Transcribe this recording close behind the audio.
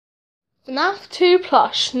FNaF 2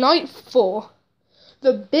 plush, night 4.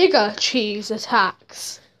 The bigger cheese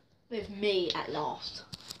attacks. With me at last.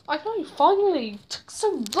 I know, finally. Took so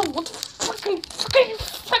long. What the fucking.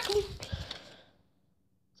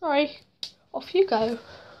 Sorry. Off you go.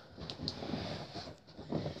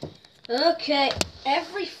 Okay,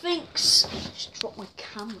 everything's. Just drop my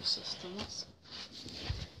camera system.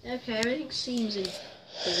 Okay, everything seems in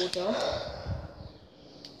order.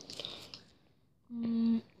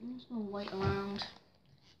 I'm just gonna wait around.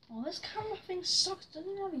 Oh, this camera thing sucks.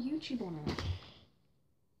 Doesn't even have a YouTube on it.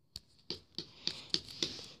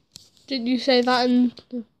 Did you say that in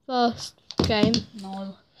the first game?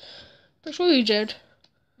 No. Pretty sure you did.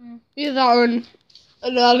 Either that or in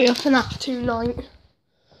an earlier FNaF 2 night.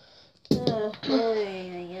 All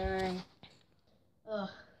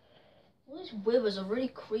these withers are really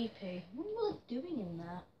creepy. What are they doing in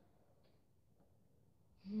there?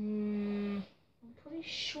 I'm pretty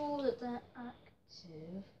sure that they're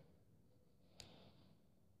active.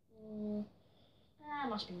 That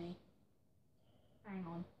must be me. Hang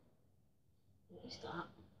on. What is that?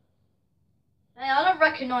 Hey, I don't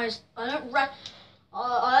recognise.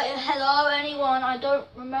 Hello, anyone. I don't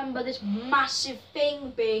remember this massive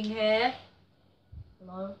thing being here.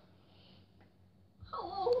 Hello?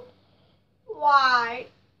 Oh, why?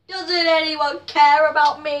 Doesn't anyone care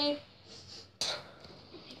about me?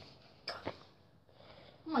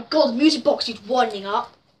 Oh my god, the music box is winding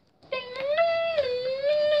up.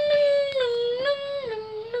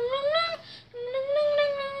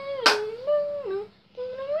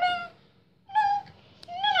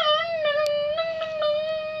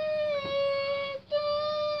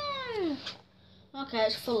 Okay,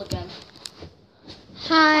 it's full again.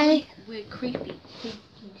 Hi. Weird, creepy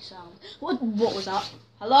sound. What was that?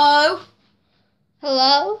 Hello?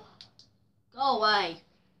 Hello? Go away.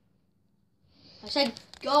 I said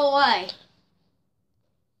go away.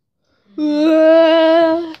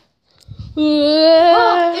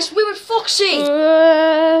 Oh, it's Weird Foxy.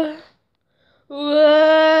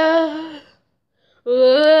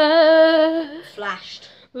 Flashed.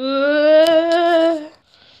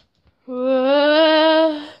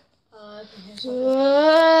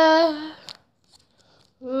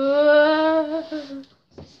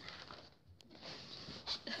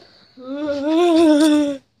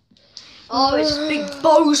 Oh, it's big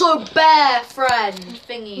bozo bear friend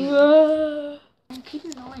thingy. I'm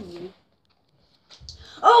keeping an eye on you.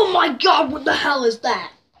 Oh my god, what the hell is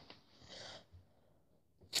that?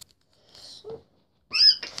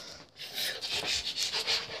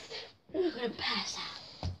 I'm gonna pass out.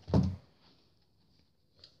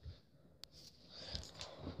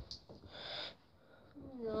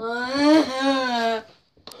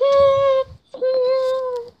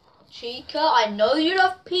 Chica, I know you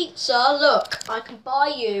love pizza. Look, I can buy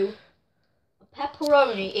you a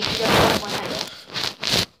pepperoni if you don't like my head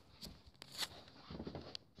off.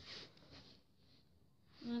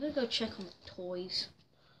 I'm gonna go check on the toys.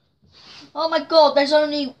 Oh my god, there's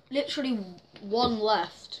only literally one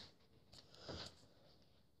left.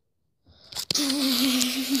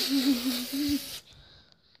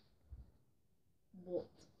 What?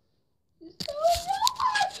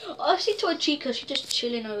 Oh, I see Toy Chica, she's just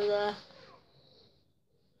chilling over there.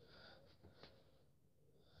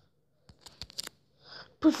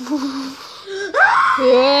 Go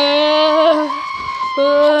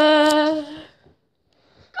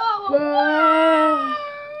away.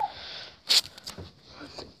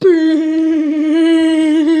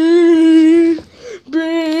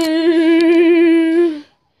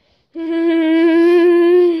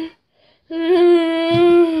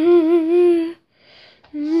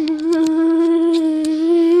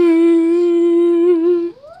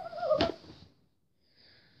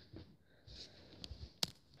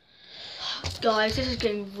 Guys, this is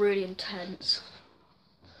getting really intense.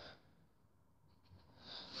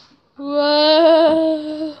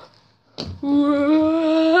 Oh,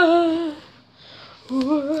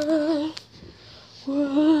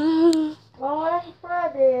 I'm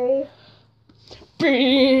Freddy.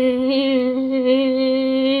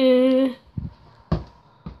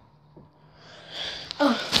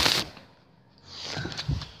 Oh.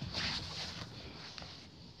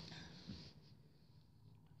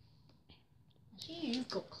 See, you've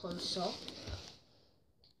got closer.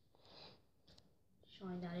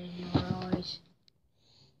 Shine that in your eyes.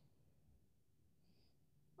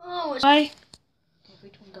 Oh, it's... Hi. Okay,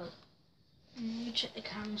 which one go? Let me check the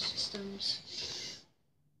camera systems.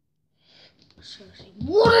 Seriously,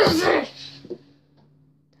 what is this?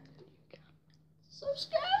 So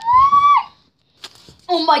scary!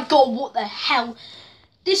 Oh my god, what the hell?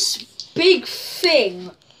 This big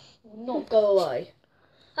thing Not go away.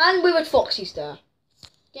 And with a Foxy star.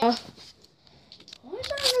 Yeah. Why is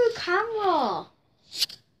there no camera?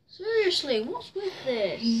 Seriously, what's with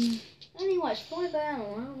this? Anyway, it's 5 AM,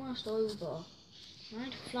 we're almost over. I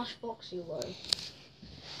need to flush Foxy away.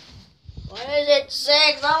 Why is it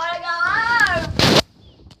 6? I want to go home!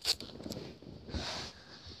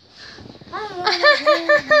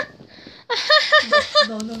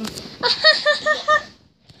 No.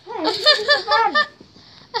 Hey, this is fun.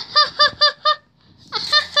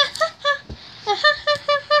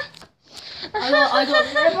 I got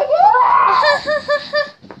my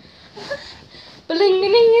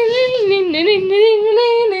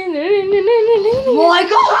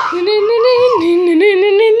God!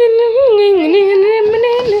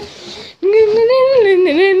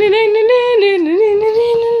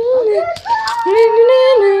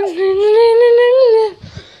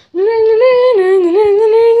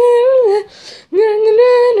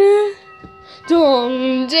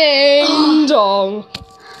 Dong, ding, dong.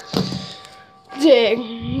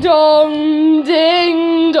 Ding, dong,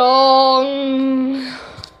 ding, dong.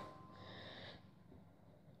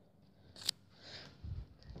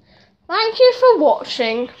 Thank you for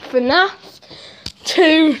watching FNaF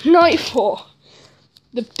 2 Night 4.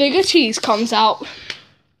 The bigger cheese comes out.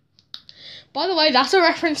 By the way, that's a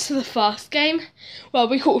reference to the first game, where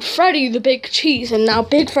we called Freddy the Big Cheese, and now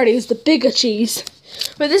Big Freddy is the bigger cheese.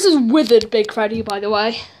 But this is withered Big Freddy, by the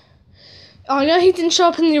way. I know he didn't show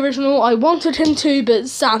up in the original. I wanted him to, but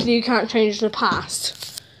sadly you can't change the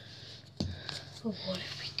past. But what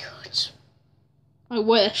if we could? I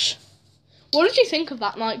wish. What did you think of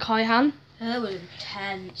that night, Kaihan? That was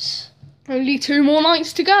intense. Only 2 more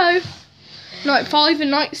nights to go. Night 5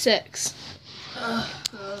 and night 6.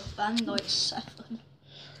 And night 7.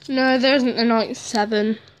 No, there isn't a night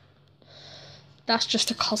 7. That's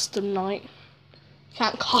just a custom night.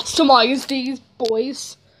 Can't customise these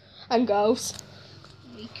boys and girls.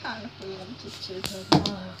 We can if we wanted to, but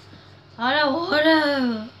no. I don't want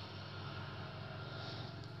to.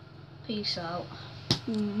 Peace out.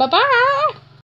 Bye-bye.